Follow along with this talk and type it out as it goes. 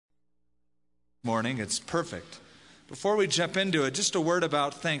morning. It's perfect. Before we jump into it, just a word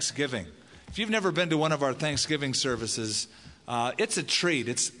about Thanksgiving. If you've never been to one of our Thanksgiving services, it's a treat.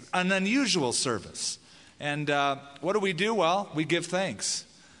 It's an unusual service. And what do? Well, we give thanks.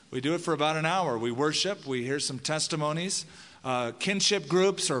 We do it for about an hour. We worship. We hear some testimonies. Kinship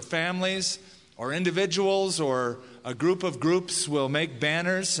groups or families or individuals or a group of groups will make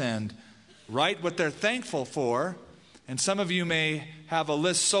banners and write what they're thankful for. And some of you may have a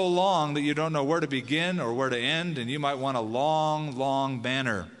list so long that you don't know where to begin or where to end, and you might want a long, long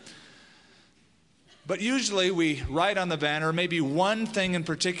banner. But usually we write on the banner maybe one thing in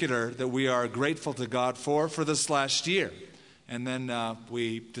particular that we are grateful to God for this last year. And then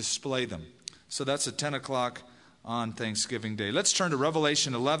we display them. So that's at 10 o'clock on Thanksgiving Day. Let's turn to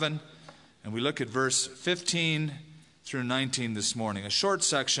Revelation 11, and we look at verse 15 through 19 this morning. A short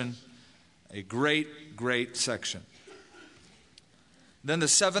section, a great, great section. Then the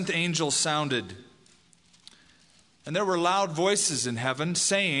seventh angel sounded, and there were loud voices in heaven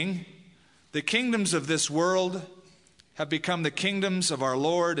saying, "The kingdoms of this world have become the kingdoms of our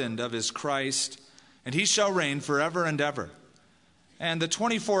Lord and of his Christ, and he shall reign forever and ever." And the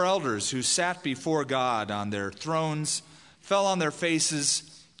 24 elders who sat before God on their thrones fell on their faces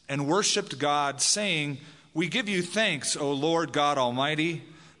and worshipped God, saying, "We give you thanks, O Lord God Almighty,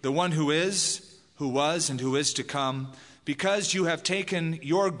 the one who is, who was, and who is to come, because you have taken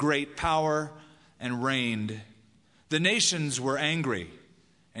your great power and reigned. The nations were angry,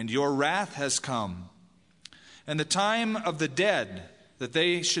 and your wrath has come. And the time of the dead, that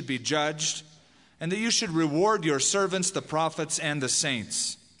they should be judged, and that you should reward your servants, the prophets and the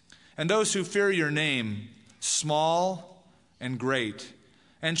saints, and those who fear your name, small and great,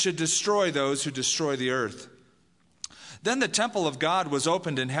 and should destroy those who destroy the earth." Then the temple of God was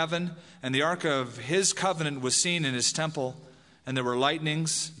opened in heaven, and the ark of his covenant was seen in his temple, and there were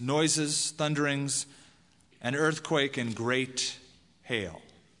lightnings, noises, thunderings, an earthquake, and great hail.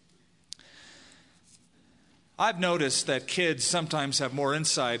 I've noticed that kids sometimes have more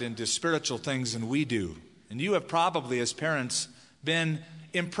insight into spiritual things than we do. And you have probably, as parents, been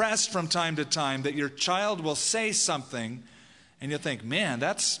impressed from time to time that your child will say something, and you'll think, man,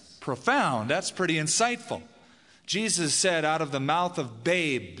 that's profound, that's pretty insightful. Jesus said, out of the mouth of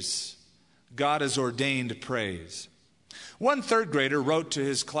babes, God has ordained praise. One third grader wrote to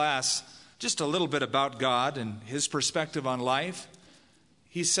his class just a little bit about God and his perspective on life.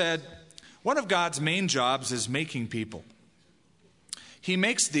 He said, "One of God's main jobs is making people. He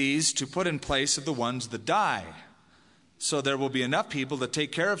makes these to put in place of the ones that die, so there will be enough people to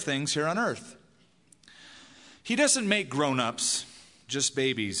take care of things here on earth. He doesn't make grown-ups, just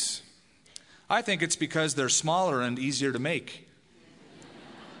babies. I think it's because they're smaller and easier to make.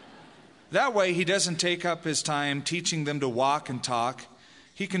 That way, he doesn't take up his time teaching them to walk and talk.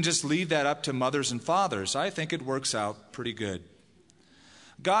 He can just leave that up to mothers and fathers. I think it works out pretty good.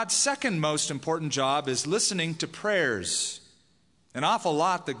 God's second most important job is listening to prayers. An awful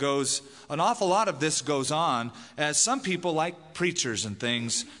lot of this goes on, as some people, like preachers and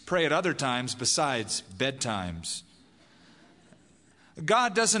things, pray at other times besides bedtimes.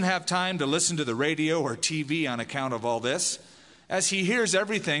 God doesn't have time to listen to the radio or TV on account of all this. As he hears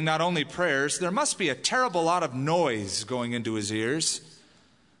everything, not only prayers, there must be a terrible lot of noise going into his ears,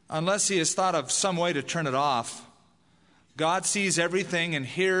 unless he has thought of some way to turn it off. God sees everything and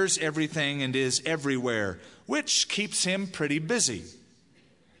hears everything and is everywhere, which keeps him pretty busy.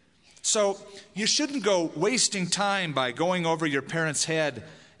 So you shouldn't go wasting time by going over your parents' head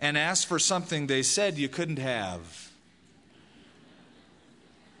and ask for something they said you couldn't have.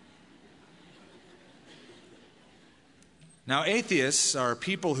 Now, atheists are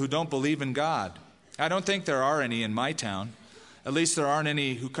people who don't believe in God. I don't think there are any in my town. At least there aren't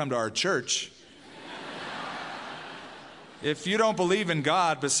any who come to our church. If you don't believe in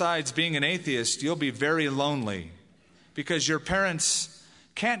God, besides being an atheist, you'll be very lonely, because your parents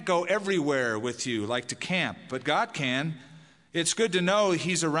can't go everywhere with you, like to camp, but God can. It's good to know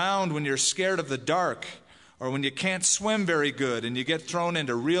he's around when you're scared of the dark, or when you can't swim very good and you get thrown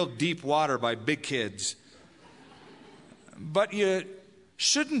into real deep water by big kids. But you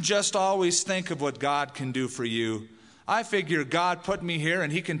shouldn't just always think of what God can do for you. I figure God put me here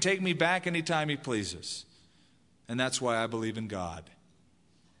and he can take me back anytime he pleases. And that's why I believe in God.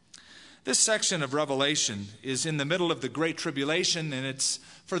 This section of Revelation is in the middle of the Great Tribulation, and it's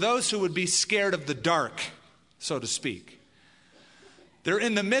for those who would be scared of the dark, so to speak. They're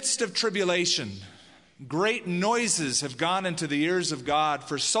in the midst of tribulation. Great noises have gone into the ears of God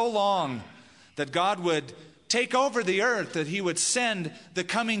for so long that God would take over the earth, that he would send the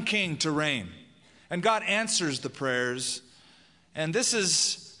coming king to reign. And God answers the prayers. And this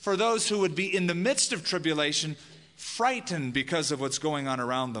is for those who would be in the midst of tribulation, frightened because of what's going on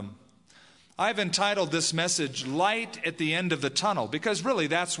around them. I've entitled this message, Light at the End of the Tunnel, because really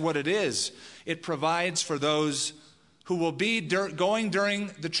that's what it is. It provides for those who will be going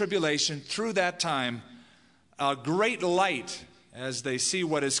during the tribulation through that time a great light as they see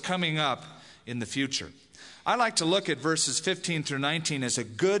what is coming up in the future. I like to look at verses 15 through 19 as a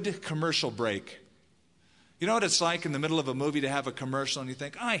good commercial break. You know what it's like in the middle of a movie to have a commercial and you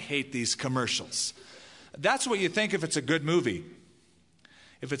think, I hate these commercials. That's what you think if it's a good movie.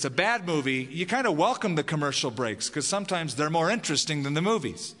 If it's a bad movie, you kind of welcome the commercial breaks because sometimes they're more interesting than the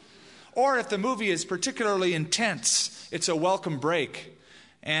movies. Or if the movie is particularly intense, it's a welcome break.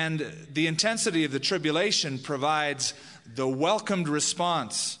 And the intensity of the tribulation provides the welcomed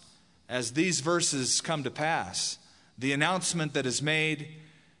response as these verses come to pass, the announcement that is made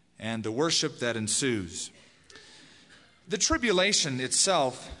and the worship that ensues. The tribulation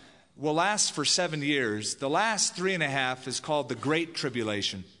itself will last for 7 years. The last 3.5 is called the Great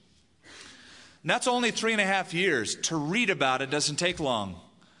Tribulation. And that's only 3.5 years. To read about it doesn't take long.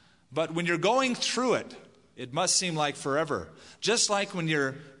 But when you're going through it, it must seem like forever. Just like when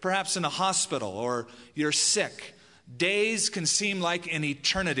you're perhaps in a hospital or you're sick, days can seem like an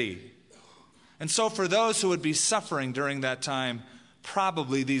eternity. And so for those who would be suffering during that time,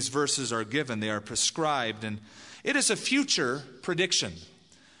 probably these verses are given. They are prescribed. And it is a future prediction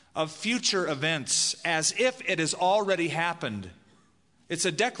of future events as if it has already happened. It's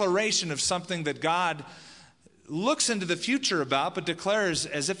a declaration of something that God looks into the future about but declares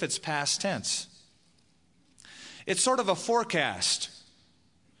as if it's past tense. It's sort of a forecast.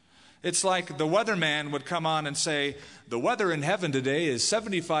 It's like the weatherman would come on and say, the weather in heaven today is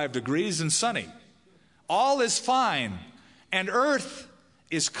 75 degrees and sunny. All is fine, and earth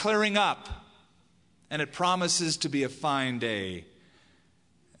is clearing up, and it promises to be a fine day.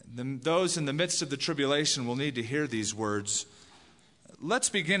 Those in the midst of the tribulation will need to hear these words. Let's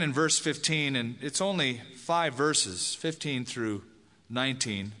begin in verse 15, and it's only 5 verses, 15 through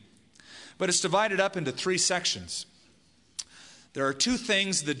 19. But it's divided up into 3 sections. There are 2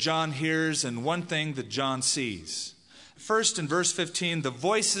 things that John hears and 1 thing that John sees. First, in verse 15, the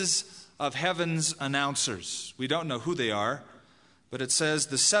voices of heaven's announcers. We don't know who they are, but it says,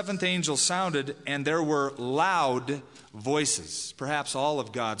 the 7th angel sounded, and there were loud voices, perhaps all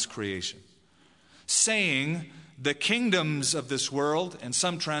of God's creation, saying, the kingdoms of this world, in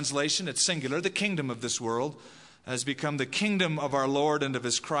some translation it's singular, the kingdom of this world has become the kingdom of our Lord and of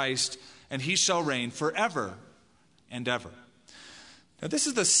his Christ, and he shall reign forever and ever. Now this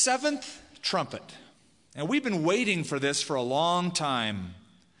is the 7th trumpet, and we've been waiting for this for a long time.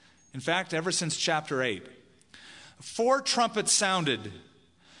 In fact, ever since chapter 8. 4 trumpets sounded,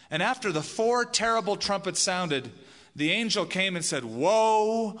 and after the 4 terrible trumpets sounded, the angel came and said,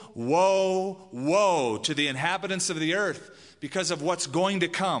 woe, woe, woe to the inhabitants of the earth because of what's going to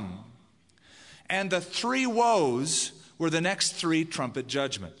come. And the 3 woes were the next 3 trumpet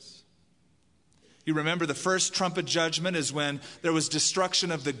judgments. You remember the first trumpet judgment is when there was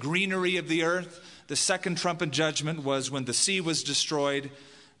destruction of the greenery of the earth. The second trumpet judgment was when the sea was destroyed.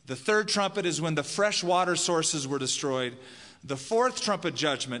 The 3rd trumpet is when the fresh water sources were destroyed. The 4th trumpet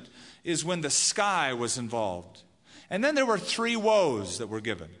judgment is when the sky was involved. And then there were 3 woes that were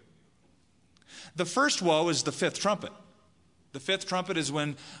given. The first woe is the 5th trumpet. The 5th trumpet is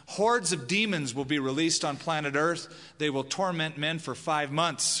when hordes of demons will be released on planet Earth. They will torment men for 5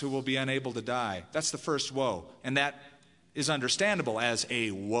 months who will be unable to die. That's the first woe. And that is understandable as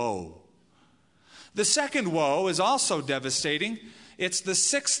a woe. The second woe is also devastating. It's the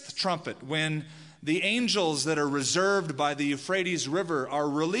 6th trumpet, when the angels that are reserved by the Euphrates River are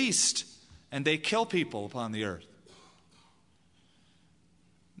released and they kill people upon the earth.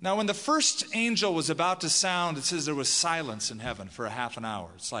 Now, when the first angel was about to sound, it says there was silence in heaven for a half an hour.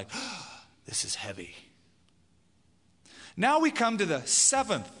 It's like, this is heavy. Now we come to the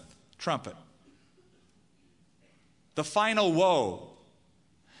 7th trumpet, the final woe.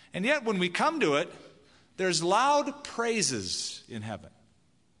 And yet when we come to it, there's loud praises in heaven.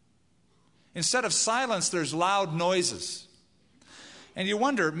 Instead of silence, there's loud noises. And you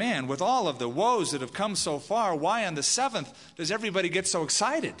wonder, man, with all of the woes that have come so far, why on the 7th does everybody get so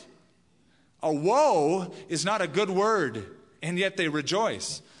excited? A woe is not a good word, and yet they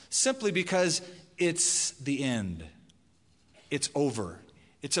rejoice. Simply because it's the end. It's over.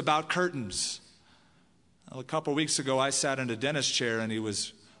 It's about curtains. Well, a couple weeks ago, I sat in a dentist chair, and he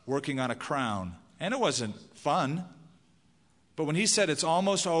was working on a crown. And it wasn't fun. But when he said it's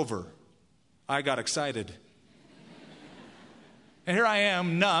almost over, I got excited. And here I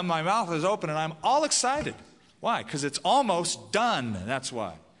am, numb, my mouth is open, and I'm all excited. Why? Because it's almost done. That's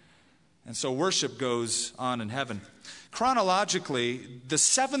why. And so worship goes on in heaven. Chronologically, the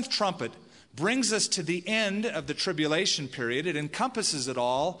seventh trumpet brings us to the end of the tribulation period. It encompasses it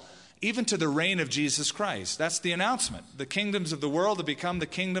all, even to the reign of Jesus Christ. That's the announcement. The kingdoms of the world have become the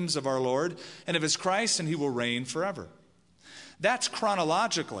kingdoms of our Lord and of his Christ, and he will reign forever. That's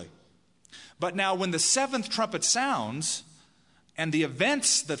chronologically. But now when the seventh trumpet sounds, and the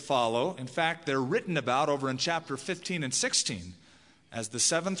events that follow, in fact, they're written about over in chapter 15 and 16. As the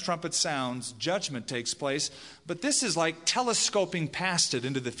seventh trumpet sounds, judgment takes place. But this is like telescoping past it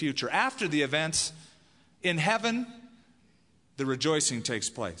into the future. After the events in heaven, the rejoicing takes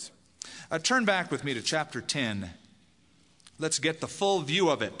place. Turn back with me to chapter 10. Let's get the full view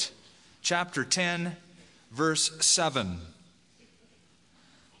of it. Chapter 10, verse 7.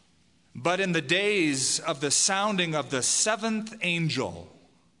 But in the days of the sounding of the seventh angel,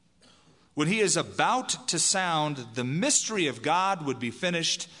 when he is about to sound, the mystery of God would be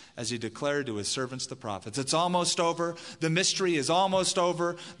finished, as he declared to his servants the prophets. It's almost over. The mystery is almost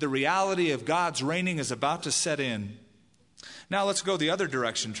over. The reality of God's reigning is about to set in. Now let's go the other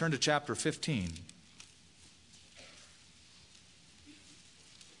direction. Turn to chapter 15.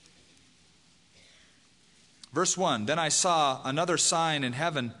 Verse 1, Then I saw another sign in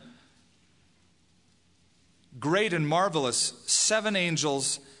heaven, great and marvelous, 7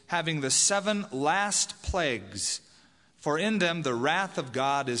 angels having the 7 last plagues, for in them the wrath of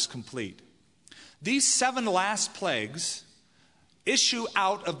God is complete. These 7 last plagues issue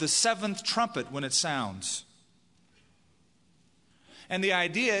out of the 7th trumpet when it sounds. And the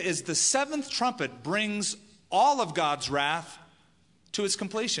idea is the 7th trumpet brings all of God's wrath to its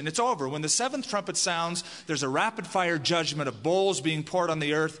completion. It's over. When the 7th trumpet sounds, there's a rapid-fire judgment of bowls being poured on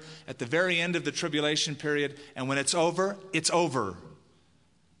the earth at the very end of the tribulation period. And when it's over, it's over.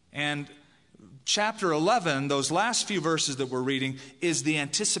 And chapter 11, those last few verses that we're reading, is the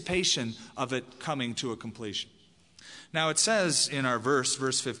anticipation of it coming to a completion. Now it says in our verse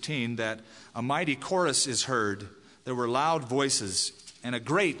 15, that a mighty chorus is heard. There were loud voices and a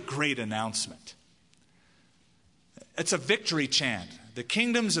great, great announcement. It's a victory chant. The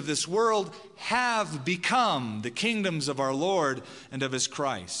kingdoms of this world have become the kingdoms of our Lord and of his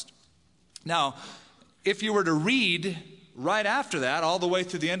Christ. Now, if you were to read right after that, all the way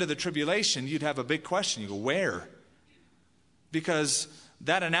through the end of the tribulation, you'd have a big question. You go, where? Because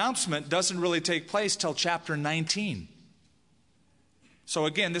that announcement doesn't really take place till chapter 19. So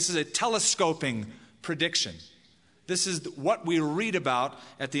again, this is a telescoping prediction. This is what we read about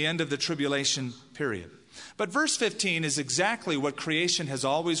at the end of the tribulation period. But verse 15 is exactly what creation has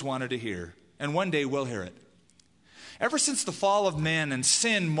always wanted to hear, and one day we'll hear it. Ever since the fall of man and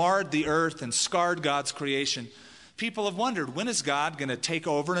sin marred the earth and scarred God's creation, people have wondered, when is God going to take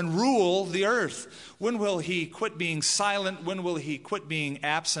over and rule the earth? When will he quit being silent? When will he quit being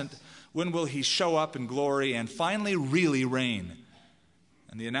absent? When will he show up in glory and finally really reign?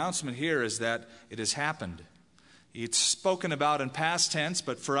 And the announcement here is that it has happened. It's spoken about in past tense,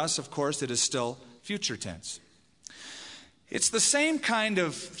 but for us, of course, it is still future tense. It's the same kind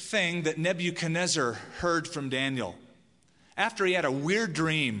of thing that Nebuchadnezzar heard from Daniel. After he had a weird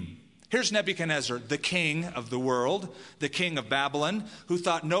dream, here's Nebuchadnezzar, the king of the world, the king of Babylon, who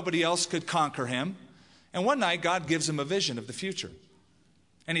thought nobody else could conquer him. And one night, God gives him a vision of the future.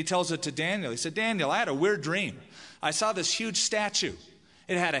 And he tells it to Daniel. He said, Daniel, I had a weird dream. I saw this huge statue.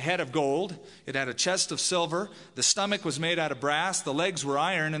 It had a head of gold. It had a chest of silver. The stomach was made out of brass. The legs were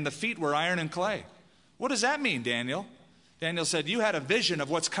iron, and the feet were iron and clay. What does that mean, Daniel? Daniel said, you had a vision of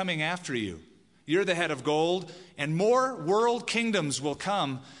what's coming after you. You're the head of gold, and more world kingdoms will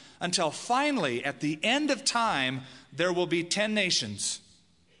come until finally, at the end of time, there will be 10 nations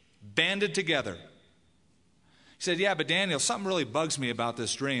banded together. He said, yeah, but Daniel, something really bugs me about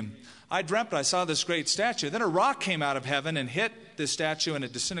this dream. I dreamt I saw this great statue. Then a rock came out of heaven and hit this statue, and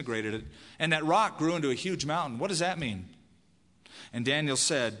it disintegrated it. And that rock grew into a huge mountain. What does that mean? And Daniel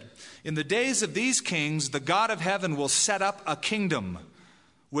said, in the days of these kings, the God of heaven will set up a kingdom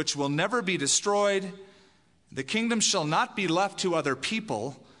which will never be destroyed. The kingdom shall not be left to other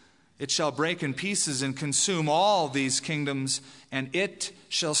people. It shall break in pieces and consume all these kingdoms, and it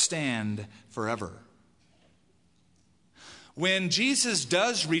shall stand forever. When Jesus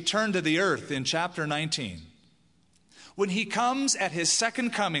does return to the earth in chapter 19, when he comes at his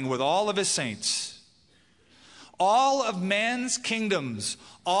second coming with all of his saints, all of man's kingdoms,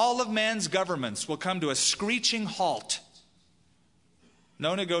 all of man's governments will come to a screeching halt.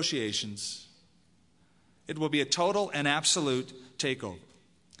 No negotiations. It will be a total and absolute takeover.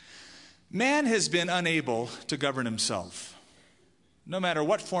 Man has been unable to govern himself. No matter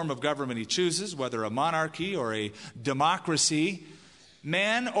what form of government he chooses, whether a monarchy or a democracy,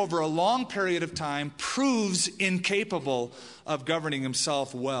 man, over a long period of time, proves incapable of governing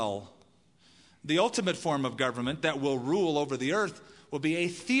himself well. The ultimate form of government that will rule over the earth will be a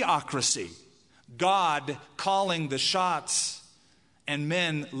theocracy, God calling the shots and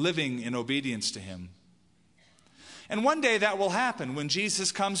men living in obedience to him. And one day that will happen when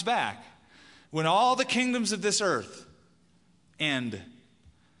Jesus comes back, when all the kingdoms of this earth end.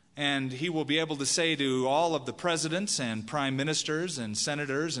 And he will be able to say to all of the presidents and prime ministers and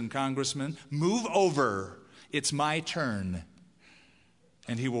senators and congressmen, move over, it's my turn.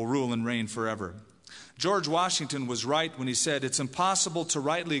 And he will rule and reign forever. George Washington was right when he said, it's impossible to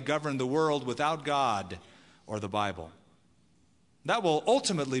rightly govern the world without God or the Bible. That will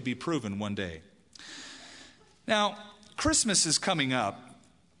ultimately be proven one day. Now, Christmas is coming up,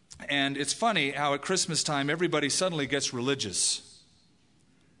 and it's funny how at Christmas time everybody suddenly gets religious.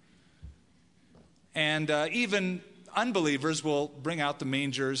 And even unbelievers will bring out the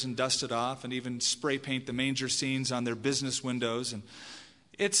mangers and dust it off and even spray paint the manger scenes on their business windows. And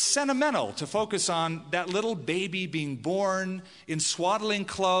it's sentimental to focus on that little baby being born in swaddling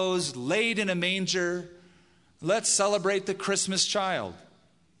clothes, laid in a manger. Let's celebrate the Christmas child.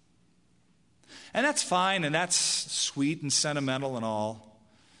 And that's fine, and that's sweet and sentimental and all.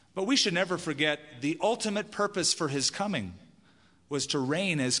 But we should never forget the ultimate purpose for his coming was to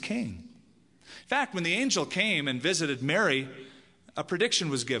reign as king. In fact, when the angel came and visited Mary, a prediction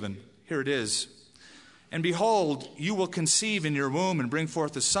was given. Here it is. And behold, you will conceive in your womb and bring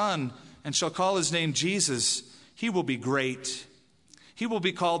forth a son, and shall call his name Jesus. He will be great. He will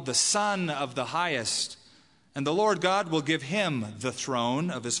be called the Son of the Highest. And the Lord God will give him the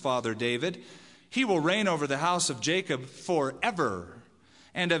throne of his father David. He will reign over the house of Jacob forever.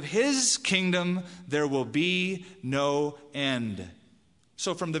 And of his kingdom there will be no end.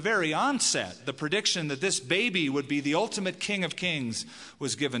 So from the very onset, the prediction that this baby would be the ultimate King of Kings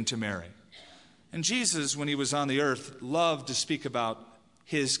was given to Mary. And Jesus, when he was on the earth, loved to speak about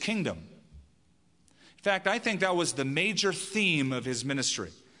his kingdom. In fact, I think that was the major theme of his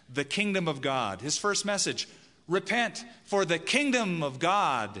ministry, the kingdom of God. His first message, repent, for the kingdom of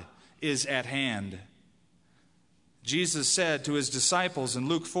God is at hand. Jesus said to his disciples in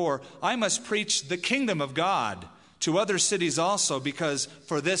Luke 4, I must preach the kingdom of God to other cities also, because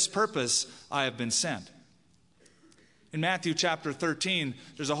for this purpose I have been sent. In Matthew chapter 13,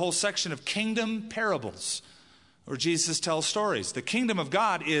 there's a whole section of kingdom parables where Jesus tells stories. The kingdom of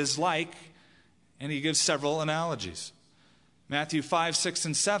God is like, and he gives several analogies. Matthew 5, 6,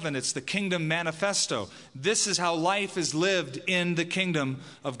 and 7, it's the kingdom manifesto. This is how life is lived in the kingdom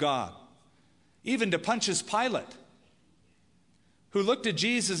of God. Even to Pontius Pilate, who looked at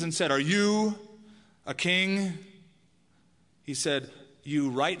Jesus and said, are you a king? He said, you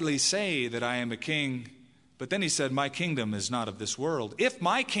rightly say that I am a king. But then he said, my kingdom is not of this world. If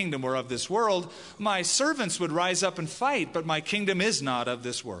my kingdom were of this world, my servants would rise up and fight, but my kingdom is not of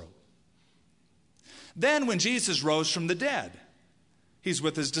this world. Then when Jesus rose from the dead, he's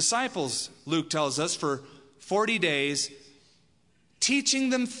with his disciples, Luke tells us, for 40 days, teaching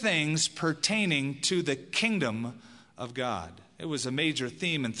them things pertaining to the kingdom of God. It was a major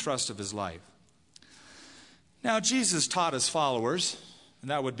theme and thrust of his life. Now, Jesus taught his followers,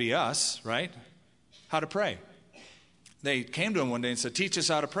 and that would be us, right, how to pray. They came to him one day and said, teach us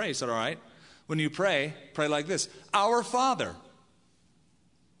how to pray. He said, all right, when you pray, pray like this. Our Father,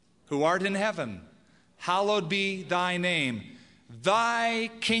 who art in heaven, hallowed be thy name. Thy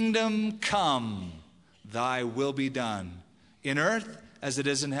kingdom come, thy will be done, in earth as it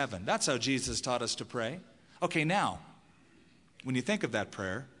is in heaven. That's how Jesus taught us to pray. Okay, now, when you think of that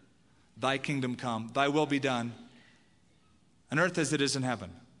prayer, thy kingdom come, thy will be done, on earth as it is in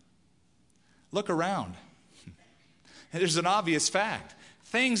heaven. Look around. There's an obvious fact.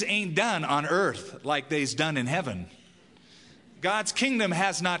 Things ain't done on earth like they's done in heaven. God's kingdom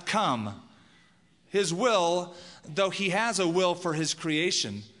has not come. His will, though he has a will for his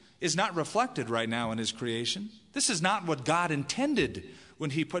creation, is not reflected right now in his creation. This is not what God intended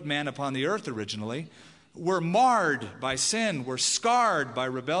when he put man upon the earth originally. We're marred by sin. We're scarred by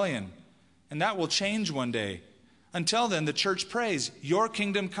rebellion. And that will change one day. Until then, the church prays, your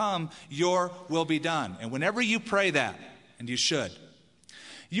kingdom come, your will be done. And whenever you pray that, and you should,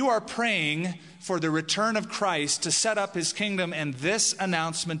 you are praying for the return of Christ to set up his kingdom and this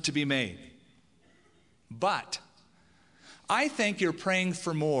announcement to be made. But I think you're praying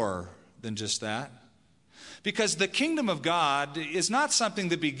for more than just that. Because the kingdom of God is not something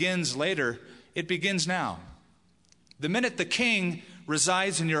that begins later. It begins now. The minute the king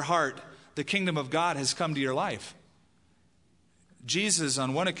resides in your heart, the kingdom of God has come to your life. Jesus,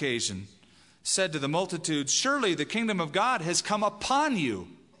 on one occasion, said to the multitudes, "Surely the kingdom of God has come upon you."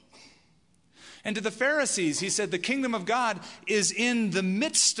 And to the Pharisees, he said, "The kingdom of God is in the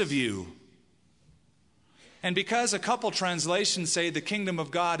midst of you." And because a couple translations say the kingdom of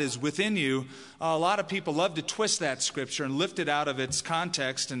God is within you, a lot of people love to twist that scripture and lift it out of its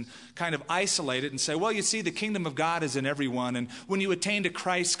context and kind of isolate it and say, well, you see, the kingdom of God is in everyone. And when you attain to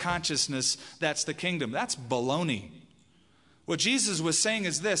Christ consciousness, that's the kingdom. That's baloney. What Jesus was saying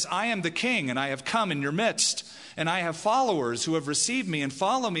is this: I am the king, and I have come in your midst, and I have followers who have received me and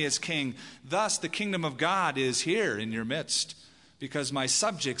follow me as king. Thus, the kingdom of God is here in your midst, because my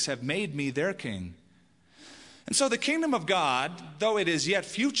subjects have made me their king. And so the kingdom of God, though it is yet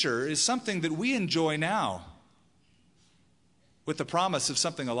future, is something that we enjoy now, with the promise of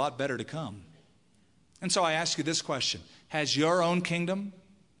something a lot better to come. And so I ask you this question: has your own kingdom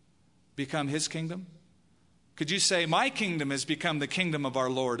become his kingdom? Could you say, my kingdom has become the kingdom of our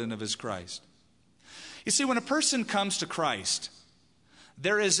Lord and of his Christ? You see, when a person comes to Christ,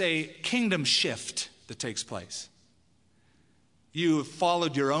 there is a kingdom shift that takes place. You have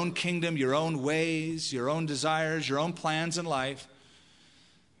followed your own kingdom, your own ways, your own desires, your own plans in life.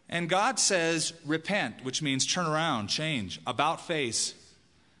 And God says, repent, which means turn around, change, about face.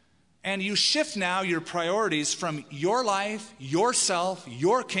 And you shift now your priorities from your life, yourself,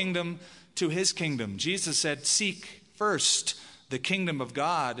 your kingdom, to his kingdom. Jesus said, seek first the kingdom of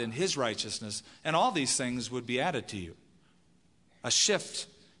God and his righteousness, and all these things would be added to you. A shift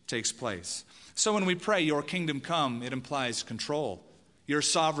takes place. So when we pray, your kingdom come, it implies control. You're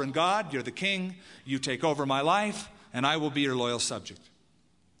sovereign God, you're the king, you take over my life, and I will be your loyal subject.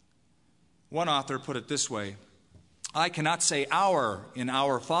 One author put it this way: I cannot say our in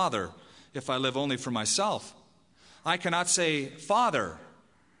our Father if I live only for myself. I cannot say Father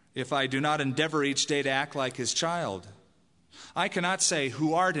if I do not endeavor each day to act like his child. I cannot say,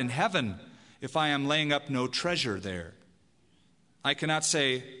 who art in heaven, if I am laying up no treasure there. I cannot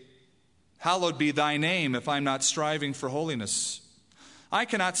say, hallowed be thy name, if I'm not striving for holiness. I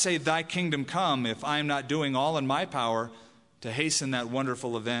cannot say, thy kingdom come, if I'm not doing all in my power to hasten that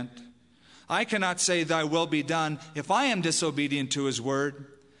wonderful event. I cannot say, thy will be done, if I am disobedient to his word.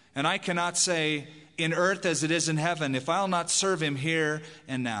 And I cannot say, in earth as it is in heaven, if I'll not serve him here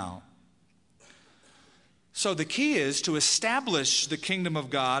and now. So the key is to establish the kingdom of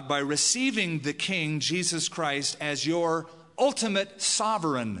God by receiving the King, Jesus Christ, as your ultimate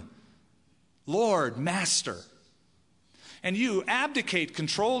sovereign, Lord, Master. And you abdicate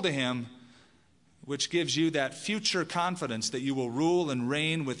control to him, which gives you that future confidence that you will rule and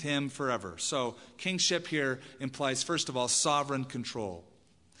reign with him forever. So kingship here implies, first of all, sovereign control.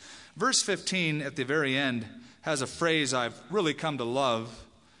 Verse 15 at the very end has a phrase I've really come to love.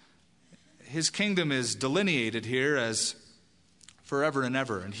 His kingdom is delineated here as forever and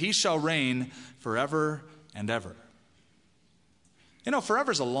ever, and he shall reign forever and ever. You know,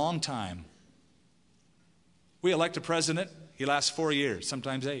 forever is a long time. We elect a president, he lasts 4 years,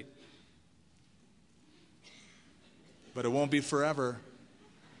 sometimes 8. But it won't be forever.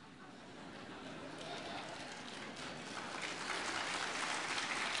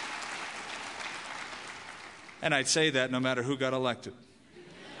 And I'd say that no matter who got elected.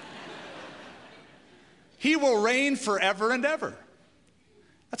 He will reign forever and ever.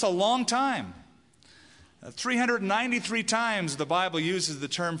 That's a long time. 393 times the Bible uses the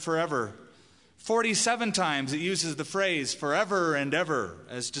term forever. 47 times it uses the phrase forever and ever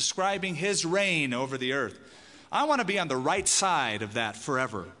as describing his reign over the earth. I want to be on the right side of that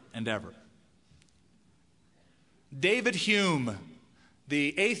forever and ever. David Hume,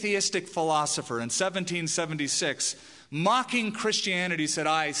 the atheistic philosopher in 1776, mocking Christianity, said,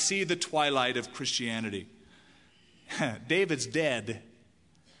 I see the twilight of Christianity. David's dead.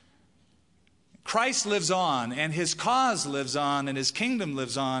 Christ lives on, and his cause lives on, and his kingdom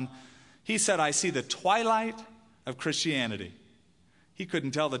lives on. He said, I see the twilight of Christianity. He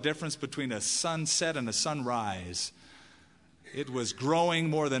couldn't tell the difference between a sunset and a sunrise. It was growing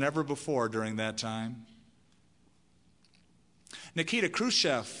more than ever before during that time. Nikita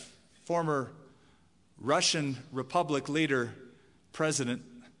Khrushchev, former Russian Republic leader, president,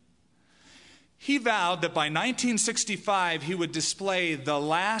 he vowed that by 1965 he would display the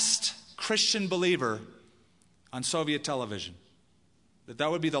last Christian believer on Soviet television. That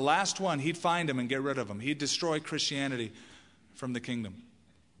would be the last one. He'd find him and get rid of him. He'd destroy Christianity from the kingdom.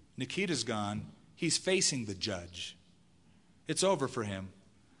 Nikita's gone. He's facing the judge. It's over for him.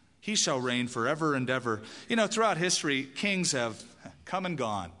 He shall reign forever and ever. You know, throughout history, kings have come and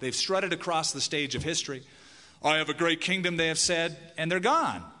gone. They've strutted across the stage of history. I have a great kingdom, they have said, and they're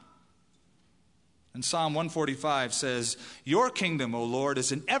gone. And Psalm 145 says, "Your kingdom, O Lord,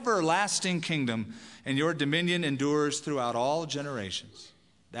 is an everlasting kingdom, and your dominion endures throughout all generations."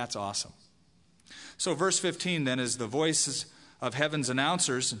 That's awesome. So verse 15 then is the voices of heaven's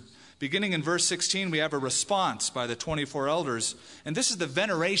announcers. Beginning in verse 16, we have a response by the 24 elders, and this is the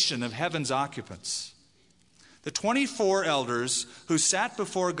veneration of heaven's occupants. The 24 elders who sat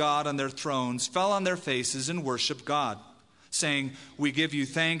before God on their thrones fell on their faces and worshiped God, saying, "We give you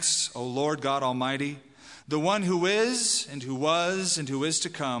thanks, O Lord God Almighty, the one who is and who was and who is to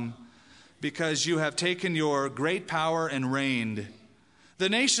come, because you have taken your great power and reigned. The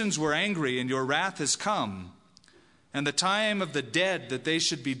nations were angry, and your wrath has come, and the time of the dead that they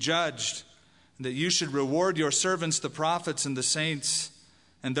should be judged, and that you should reward your servants, the prophets and the saints,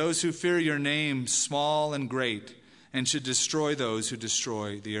 and those who fear your name, small and great, and should destroy those who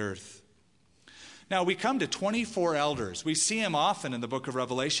destroy the earth." Now we come to 24 elders. We see them often in the book of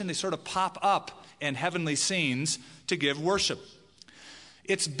Revelation. They sort of pop up in heavenly scenes to give worship.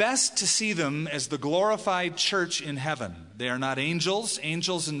 It's best to see them as the glorified church in heaven. They are not angels.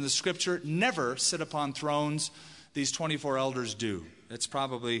 Angels in the scripture never sit upon thrones. These 24 elders do. It's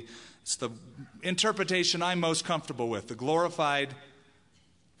the interpretation I'm most comfortable with, the glorified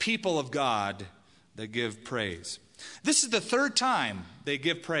people of God that give praise. This is the third time they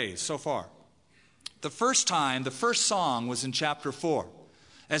give praise so far. The first time, the first song was in chapter 4,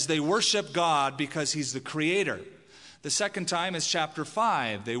 as they worship God because he's the creator. The second time is chapter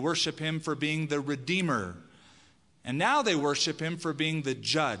 5. They worship him for being the Redeemer. And now they worship him for being the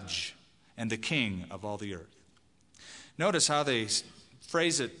judge and the king of all the earth. Notice how they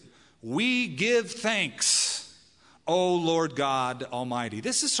phrase it. "We give thanks, O Lord God Almighty."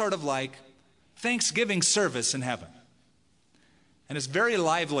 This is sort of like Thanksgiving service in heaven. And it's very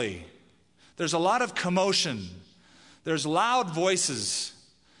lively. There's a lot of commotion. There's loud voices.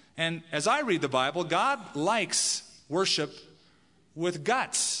 And as I read the Bible, God likes worship with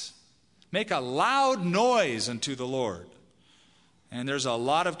guts. Make a loud noise unto the Lord. And there's a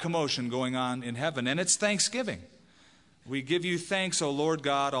lot of commotion going on in heaven, and it's Thanksgiving. "We give you thanks, O Lord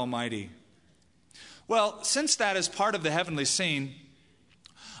God Almighty." Well, since that is part of the heavenly scene,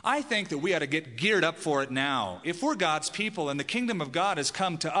 I think that we ought to get geared up for it now. If we're God's people and the kingdom of God has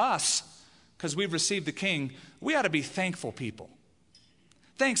come to us because we've received the King, we ought to be thankful people.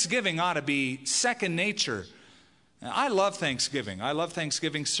 Thanksgiving ought to be second nature. I love Thanksgiving. I love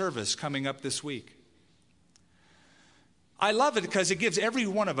Thanksgiving service coming up this week. I love it because it gives every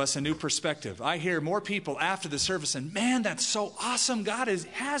one of us a new perspective. I hear more people after the service and, "Man, that's so awesome. God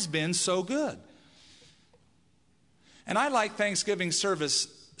has been so good." And I like Thanksgiving service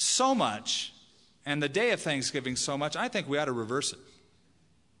so much, and the day of Thanksgiving so much, I think we ought to reverse it.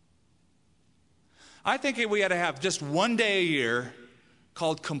 I think we ought to have just one day a year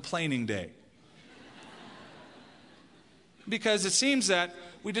called Complaining Day. Because it seems that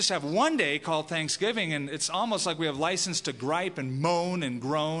we just have one day called Thanksgiving, and it's almost like we have license to gripe and moan and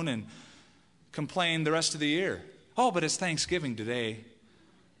groan and complain the rest of the year. Oh, but it's Thanksgiving today.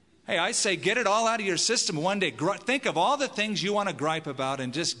 Hey, I say get it all out of your system one day. Think of all the things you want to gripe about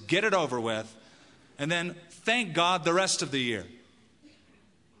and just get it over with. And then thank God the rest of the year.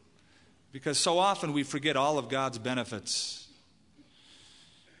 Because so often we forget all of God's benefits.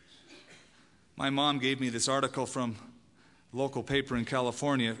 My mom gave me this article from a local paper in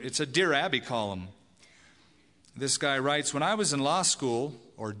California. It's a Dear Abby column. This guy writes, "When I was in law school,"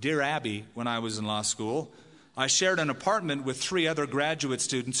 or Dear Abby, when I was in law school, "I shared an apartment with 3 other graduate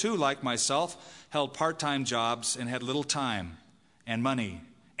students who, like myself, held part-time jobs and had little time and money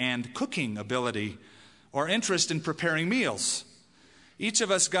and cooking ability or interest in preparing meals. Each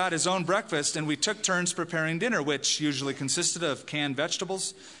of us got his own breakfast, and we took turns preparing dinner, which usually consisted of canned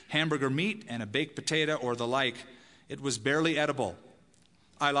vegetables, hamburger meat, and a baked potato or the like. It was barely edible.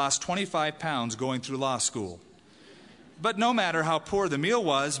 I lost 25 pounds going through law school. But no matter how poor the meal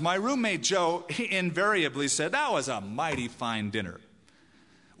was, my roommate Joe invariably said, 'That was a mighty fine dinner.'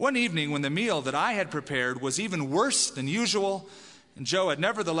 One evening when the meal that I had prepared was even worse than usual, and Joe had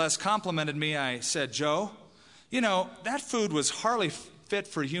nevertheless complimented me, I said, 'Joe, you know, that food was hardly fit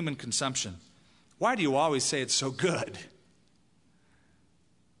for human consumption. Why do you always say it's so good?'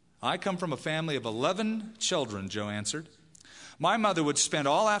 'I come from a family of 11 children, Joe answered. My mother would spend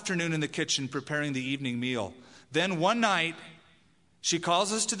all afternoon in the kitchen preparing the evening meal. Then one night, she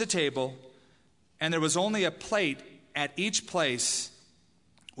calls us to the table, and there was only a plate at each place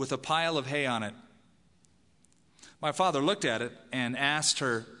with a pile of hay on it. My father looked at it and asked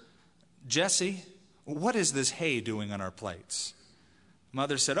her, 'Jessie, what is this hay doing on our plates?'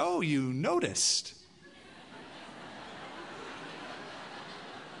 Mother said, 'Oh, you noticed.'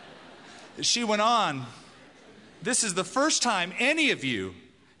 She went on, "This is the first time any of you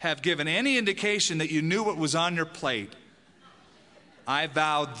have given any indication that you knew what was on your plate. I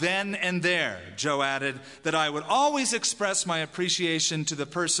vowed then and there," Joe added, "that I would always express my appreciation to the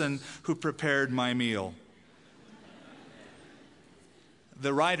person who prepared my meal."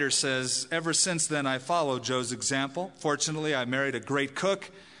 The writer says, "Ever since then I followed Joe's example. Fortunately, I married a great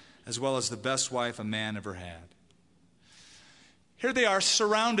cook as well as the best wife a man ever had." Here they are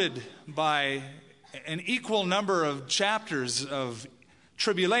surrounded by an equal number of chapters of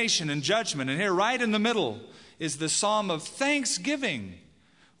tribulation and judgment. And here right in the middle is the psalm of thanksgiving.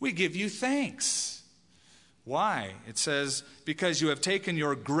 We give you thanks. Why? It says, because you have taken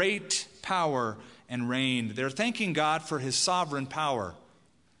your great power and reigned. They're thanking God for his sovereign power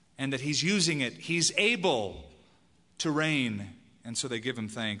and that he's using it. He's able to reign. And so they give him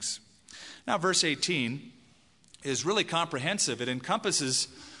thanks. Now, verse 18 is really comprehensive. It encompasses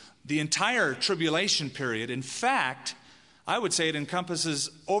the entire tribulation period. In fact, I would say it encompasses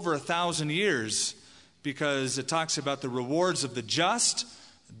over 1,000 years because it talks about the rewards of the just,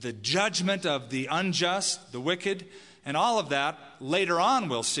 the judgment of the unjust, the wicked, and all of that, later on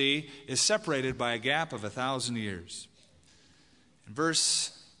we'll see, is separated by a gap of 1,000 years. In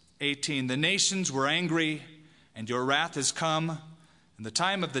verse 18, the nations were angry, and your wrath has come, and the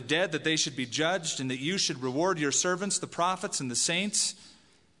time of the dead that they should be judged, and that you should reward your servants, the prophets and the saints,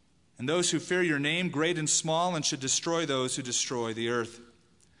 and those who fear your name, great and small, and should destroy those who destroy the earth.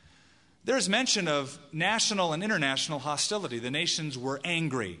 There's mention of national and international hostility. The nations were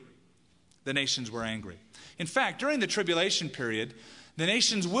angry. The nations were angry. In fact, during the tribulation period, the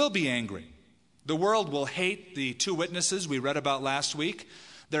nations will be angry. The world will hate the two witnesses we read about last week.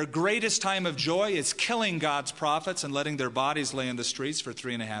 Their greatest time of joy is killing God's prophets and letting their bodies lay in the streets for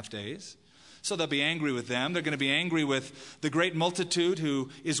 3.5 days. So they'll be angry with them. They're going to be angry with the great multitude who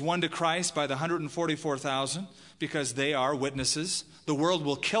is won to Christ by the 144,000 because they are witnesses. The world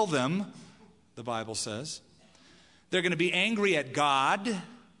will kill them, the Bible says. They're going to be angry at God.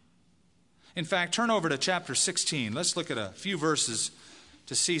 In fact, turn over to chapter 16. Let's look at a few verses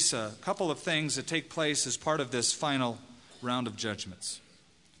to see a couple of things that take place as part of this final round of judgments.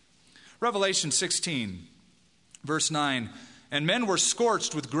 Revelation 16, verse 9. And men were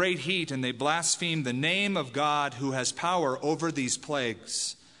scorched with great heat, and they blasphemed the name of God who has power over these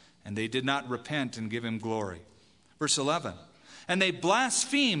plagues. And they did not repent and give him glory. Verse 11. And they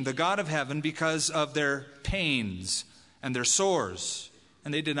blasphemed the God of heaven because of their pains and their sores.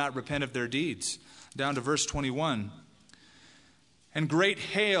 And they did not repent of their deeds. Down to verse 21. And great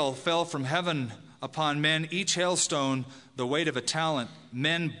hail fell from heaven upon men, each hailstone the weight of a talent.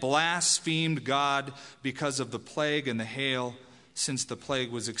 Men blasphemed God because of the plague and the hail, since the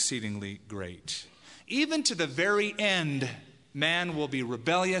plague was exceedingly great. Even to the very end, man will be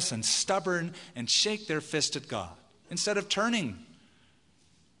rebellious and stubborn and shake their fist at God instead of turning.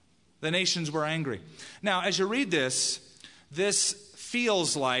 The nations were angry. Now, as you read this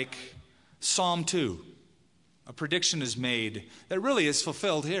feels like Psalm 2. A prediction is made that really is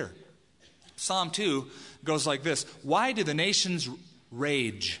fulfilled here. Psalm 2 goes like this. Why do the nations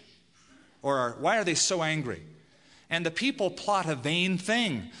rage? Or why are they so angry? And the people plot a vain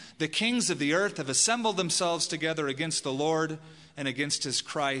thing. The kings of the earth have assembled themselves together against the Lord and against his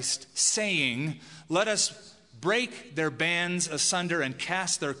Christ, saying, let us break their bands asunder and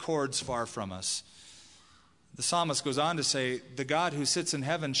cast their cords far from us. The psalmist goes on to say, the God who sits in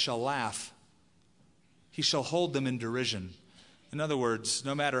heaven shall laugh. He shall hold them in derision. In other words,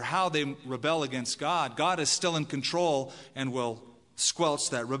 no matter how they rebel against God, God is still in control and will squelch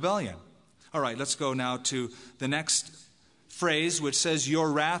that rebellion. All right, let's go now to the next phrase, which says,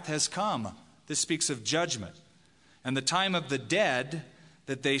 your wrath has come. This speaks of judgment. And the time of the dead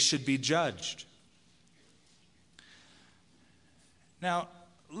that they should be judged. Now,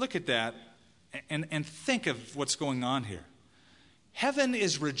 look at that and think of what's going on here. Heaven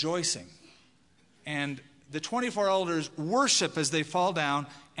is rejoicing. And the 24 elders worship as they fall down,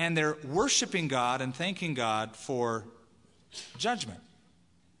 and they're worshiping God and thanking God for judgment.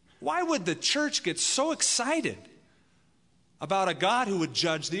 Why would the church get so excited about a God who would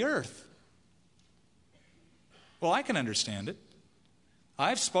judge the earth? Well, I can understand it.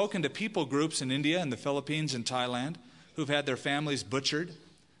 I've spoken to people groups in India and the Philippines and Thailand who've had their families butchered,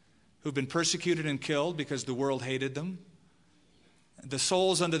 who've been persecuted and killed because the world hated them. The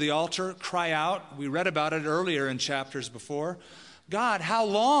souls under the altar cry out. We read about it earlier in chapters before. God, how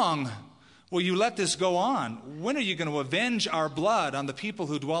long will you let this go on? When are you going to avenge our blood on the people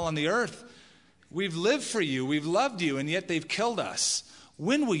who dwell on the earth? We've lived for you, we've loved you, and yet they've killed us.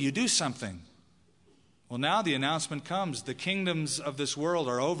 When will you do something? Well, now the announcement comes. The kingdoms of this world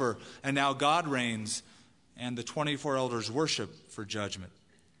are over, and now God reigns, and the 24 elders worship for judgment.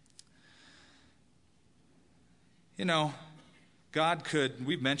 You know, God could,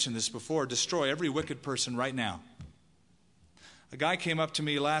 we've mentioned this before, destroy every wicked person right now. A guy came up to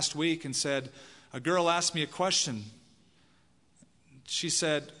me last week and said, a girl asked me a question. She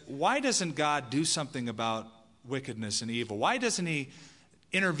said, why doesn't God do something about wickedness and evil? Why doesn't he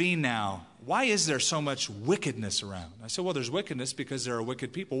intervene now? Why is there so much wickedness around? I said, well, there's wickedness because there are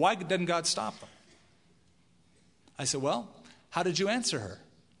wicked people. Why doesn't God stop them? I said, well, how did you answer her?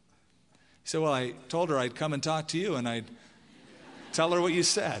 He said, well, I told her I'd come and talk to you and I'd tell her what you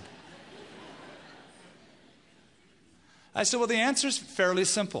said. I said, well, the answer is fairly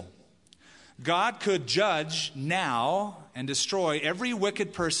simple. God could judge now and destroy every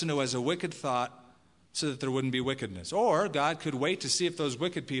wicked person who has a wicked thought so that there wouldn't be wickedness. Or God could wait to see if those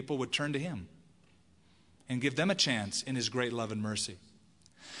wicked people would turn to him and give them a chance in his great love and mercy.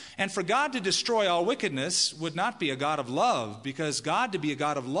 And for God to destroy all wickedness would not be a God of love, because God, to be a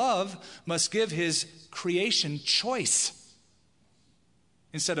God of love, must give his creation choice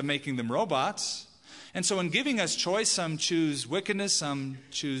instead of making them robots. And so in giving us choice, some choose wickedness, some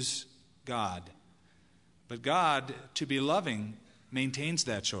choose God. But God, to be loving, maintains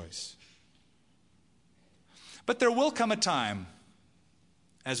that choice. But there will come a time,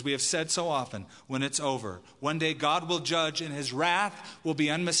 as we have said so often, when it's over. One day God will judge and his wrath will be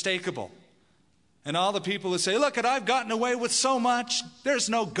unmistakable. And all the people who say, look, I've gotten away with so much. There's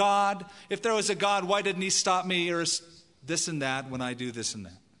no God. If there was a God, why didn't he stop me or this and that when I do this and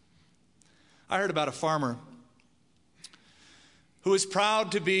that? I heard about a farmer who was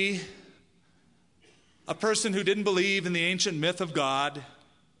proud to be a person who didn't believe in the ancient myth of God.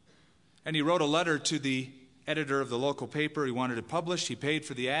 And he wrote a letter to the editor of the local paper he wanted it published. He paid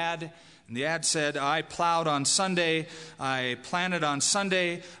for the ad. And the ad said, I plowed on Sunday, I planted on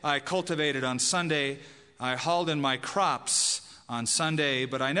Sunday, I cultivated on Sunday, I hauled in my crops on Sunday,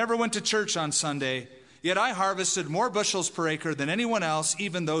 but I never went to church on Sunday. Yet I harvested more bushels per acre than anyone else,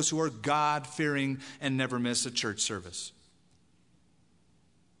 even those who are God-fearing and never miss a church service.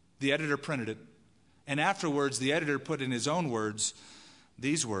 The editor printed it. And afterwards, the editor put in his own words,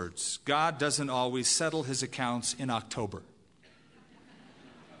 these words, God doesn't always settle his accounts in October.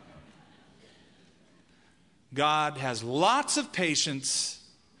 God has lots of patience,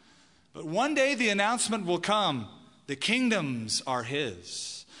 but one day the announcement will come, the kingdoms are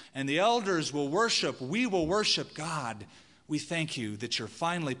his. And the elders will worship, we will worship God. We thank you that you're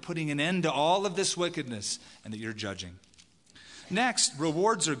finally putting an end to all of this wickedness and that you're judging. Next,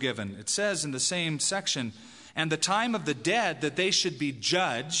 rewards are given. It says in the same section, and the time of the dead that they should be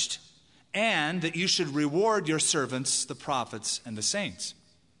judged, and that you should reward your servants, the prophets and the saints.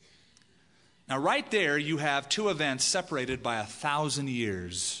 Now right there you have two events separated by 1,000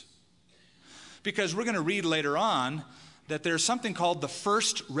 years. Because we're going to read later on that there's something called the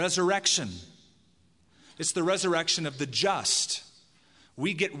first resurrection. It's the resurrection of the just.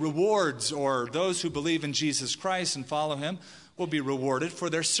 We get rewards, or those who believe in Jesus Christ and follow him will be rewarded for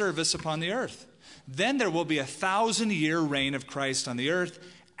their service upon the earth. Then there will be a 1,000-year reign of Christ on the earth.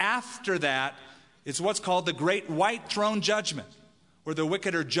 After that, it's what's called the great white throne judgment, where the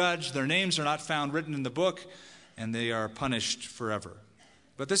wicked are judged, their names are not found written in the book, and they are punished forever.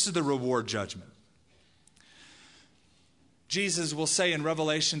 But this is the reward judgment. Jesus will say in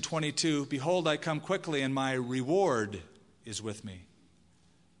Revelation 22, behold, I come quickly, and my reward is with me.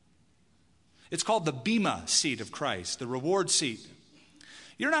 It's called the Bema seat of Christ, the reward seat.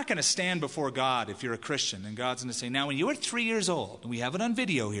 You're not going to stand before God if you're a Christian, and God's going to say, now when you were 3 years old, and we have it on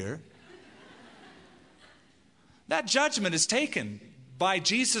video here, that judgment is taken by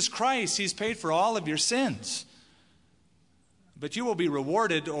Jesus Christ. He's paid for all of your sins. But you will be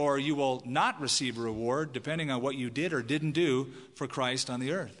rewarded, or you will not receive a reward, depending on what you did or didn't do for Christ on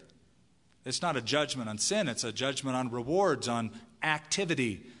the earth. It's not a judgment on sin. It's a judgment on rewards, on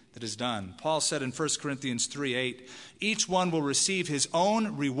activity that is done. Paul said in 1 Corinthians 3:8, each one will receive his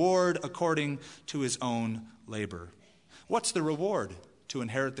own reward according to his own labor. What's the reward? To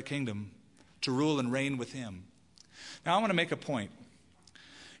inherit the kingdom, to rule and reign with him. Now I want to make a point.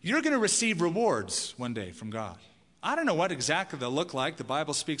 You're going to receive rewards one day from God. I don't know what exactly they'll look like. The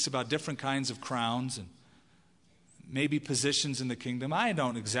Bible speaks about different kinds of crowns and maybe positions in the kingdom. I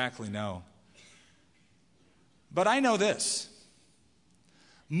don't exactly know. But I know this.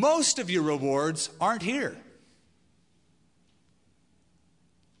 Most of your rewards aren't here.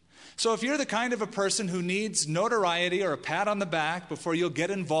 So if you're the kind of a person who needs notoriety or a pat on the back before you'll get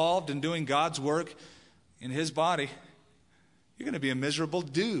involved in doing God's work in his body, you're going to be a miserable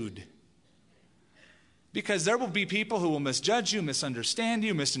dude. Because there will be people who will misjudge you, misunderstand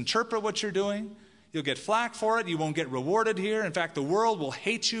you, misinterpret what you're doing. You'll get flack for it. You won't get rewarded here. In fact, the world will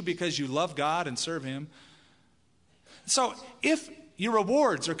hate you because you love God and serve Him. So if your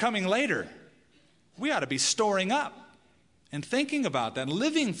rewards are coming later, we ought to be storing up and thinking about that and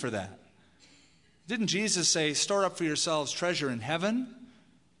living for that. Didn't Jesus say, store up for yourselves treasure in heaven,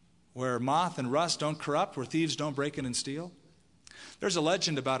 where moth and rust don't corrupt, where thieves don't break in and steal? There's a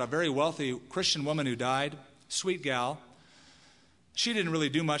legend about a very wealthy Christian woman who died, sweet gal. She didn't really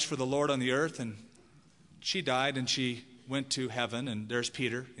do much for the Lord on the earth, and she died and she went to heaven, and there's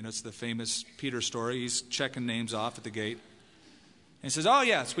Peter. You know, it's the famous Peter story. He's checking names off at the gate. And he says, oh,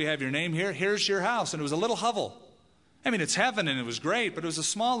 yes, we have your name here. Here's your house. And it was a little hovel. I mean, it's heaven, and it was great, but it was a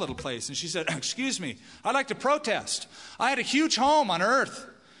small little place. And she said, excuse me, I'd like to protest. I had a huge home on earth,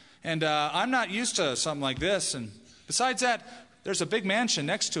 and I'm not used to something like this. And besides that, there's a big mansion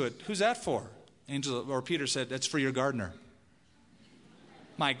next to it. Who's that for? Peter said, that's for your gardener.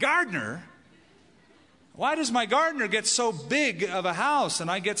 My gardener? Why does my gardener get so big of a house and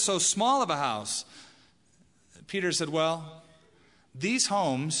I get so small of a house? Peter said, well, these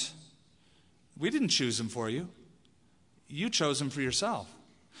homes, we didn't choose them for you. You chose them for yourself.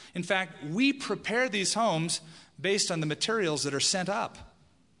 In fact, we prepare these homes based on the materials that are sent up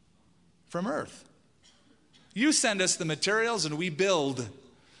from earth. You send us the materials and we build.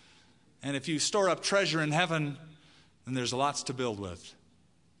 And if you store up treasure in heaven, then there's lots to build with.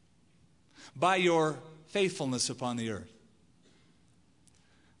 By your faithfulness upon the earth.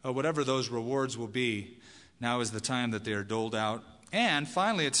 Whatever those rewards will be, now is the time that they are doled out. And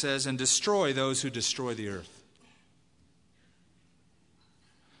finally it says, and destroy those who destroy the earth.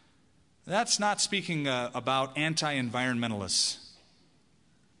 That's not speaking about anti-environmentalists.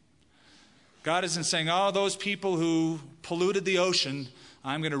 God isn't saying, oh, those people who polluted the ocean,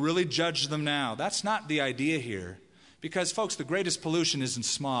 I'm going to really judge them now. That's not the idea here. Because, folks, the greatest pollution isn't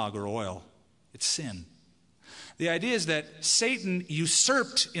smog or oil. It's sin. The idea is that Satan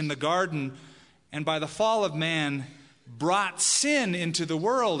usurped in the garden, and by the fall of man, brought sin into the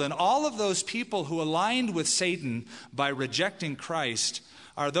world. And all of those people who aligned with Satan by rejecting Christ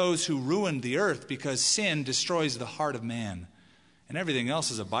are those who ruined the earth, because sin destroys the heart of man. And everything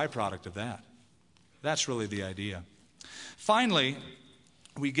else is a byproduct of that. That's really the idea. Finally,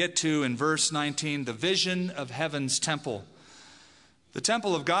 we get to, in verse 19, the vision of heaven's temple. The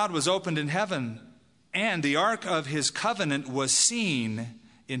temple of God was opened in heaven, and the ark of His covenant was seen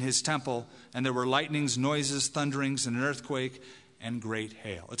in His temple, and there were lightnings, noises, thunderings, and an earthquake, and great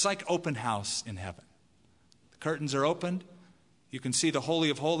hail. It's like open house in heaven. The curtains are opened. You can see the Holy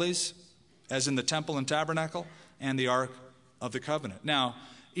of Holies, as in the temple and tabernacle, and the ark of the covenant. Now,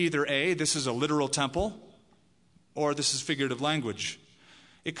 either A, this is a literal temple, or this is figurative language.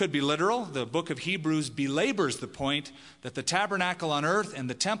 It could be literal. The book of Hebrews belabors the point that the tabernacle on earth and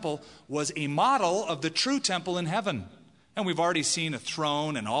the temple was a model of the true temple in heaven. And we've already seen a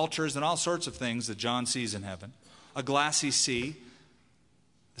throne and altars and all sorts of things that John sees in heaven. A glassy sea,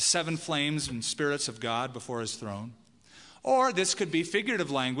 the 7 flames and spirits of God before His throne. Or this could be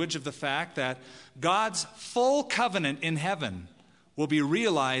figurative language of the fact that God's full covenant in heaven will be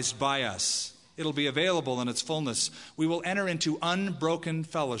realized by us. It'll be available in its fullness. We will enter into unbroken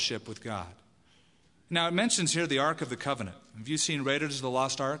fellowship with God. Now, it mentions here the Ark of the Covenant. Have you seen Raiders of the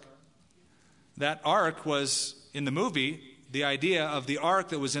Lost Ark? That ark was, in the movie, the idea of the ark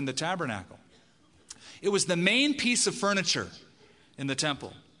that was in the tabernacle. It was the main piece of furniture in the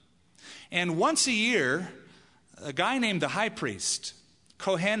temple. And once a year, a guy named the high priest,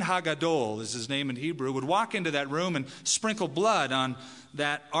 Kohen Hagadol is his name in Hebrew, would walk into that room and sprinkle blood on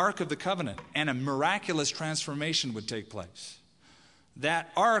that Ark of the Covenant, and a miraculous transformation would take place.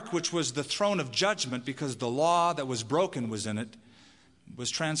 That ark, which was the throne of judgment because the law that was broken was in it, was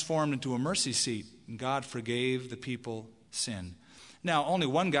transformed into a mercy seat, and God forgave the people sin. Now, only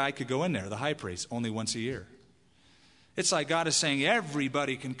one guy could go in there, the high priest, only once a year. It's like God is saying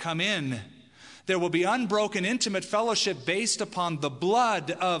everybody can come in. There will be unbroken, intimate fellowship based upon the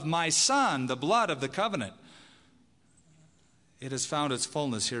blood of my Son, the blood of the covenant. It has found its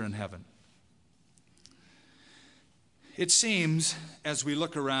fullness here in heaven. It seems, as we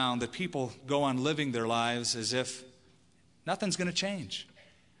look around, that people go on living their lives as if nothing's going to change.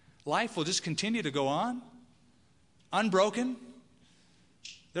 Life will just continue to go on, unbroken.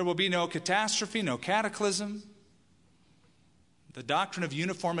 There will be no catastrophe, no cataclysm. The doctrine of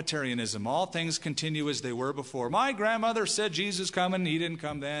uniformitarianism, all things continue as they were before. My grandmother said Jesus coming, He didn't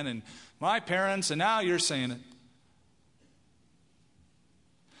come then, and my parents, and now you're saying it.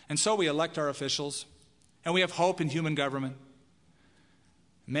 And so we elect our officials, and we have hope in human government.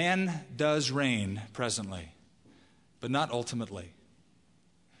 Man does reign presently, but not ultimately.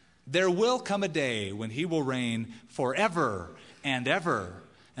 There will come a day when he will reign forever and ever,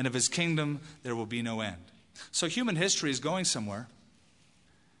 and of his kingdom there will be no end. So human history is going somewhere,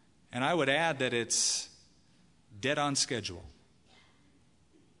 and I would add that it's dead on schedule.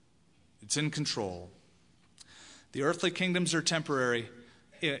 It's in control. The earthly kingdoms are temporary.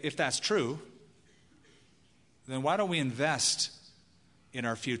 If that's true, then why don't we invest in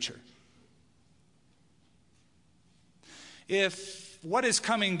our future? If what is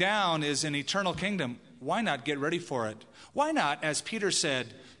coming down is an eternal kingdom, why not get ready for it? Why not, as Peter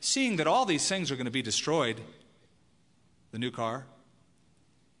said, seeing that all these things are going to be destroyed, the new car,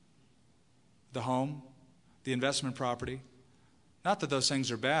 the home, the investment property, not that those things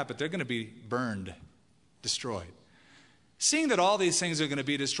are bad, but they're going to be burned, destroyed. Seeing that all these things are going to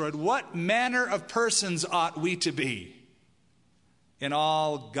be destroyed, what manner of persons ought we to be in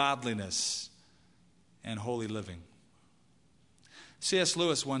all godliness and holy living? C.S.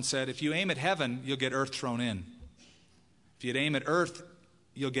 Lewis once said, if you aim at heaven, you'll get earth thrown in. If you aim at earth,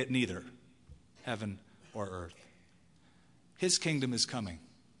 you'll get neither heaven or earth. His kingdom is coming.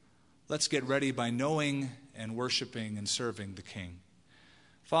 Let's get ready by knowing and worshiping and serving the King.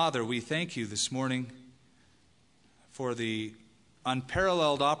 Father, we thank you this morning for the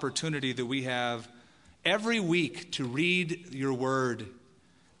unparalleled opportunity that we have every week to read your word,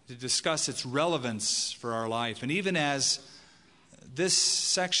 to discuss its relevance for our life. And even as this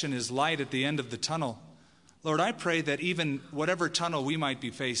section is light at the end of the tunnel, Lord, I pray that even whatever tunnel we might be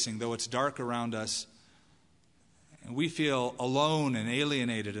facing, though it's dark around us, and we feel alone and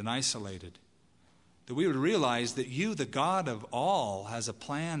alienated and isolated, that we would realize that you, the God of all, has a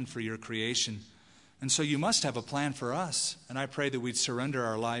plan for your creation. And so you must have a plan for us. And I pray that we'd surrender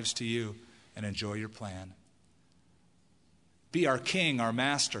our lives to you and enjoy your plan. Be our King, our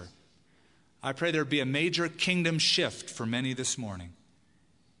Master. I pray there be a major kingdom shift for many this morning.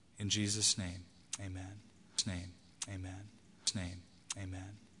 In Jesus' name, amen. His name, amen. His name,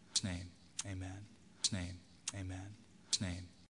 amen. His name, amen. His name, amen. His name.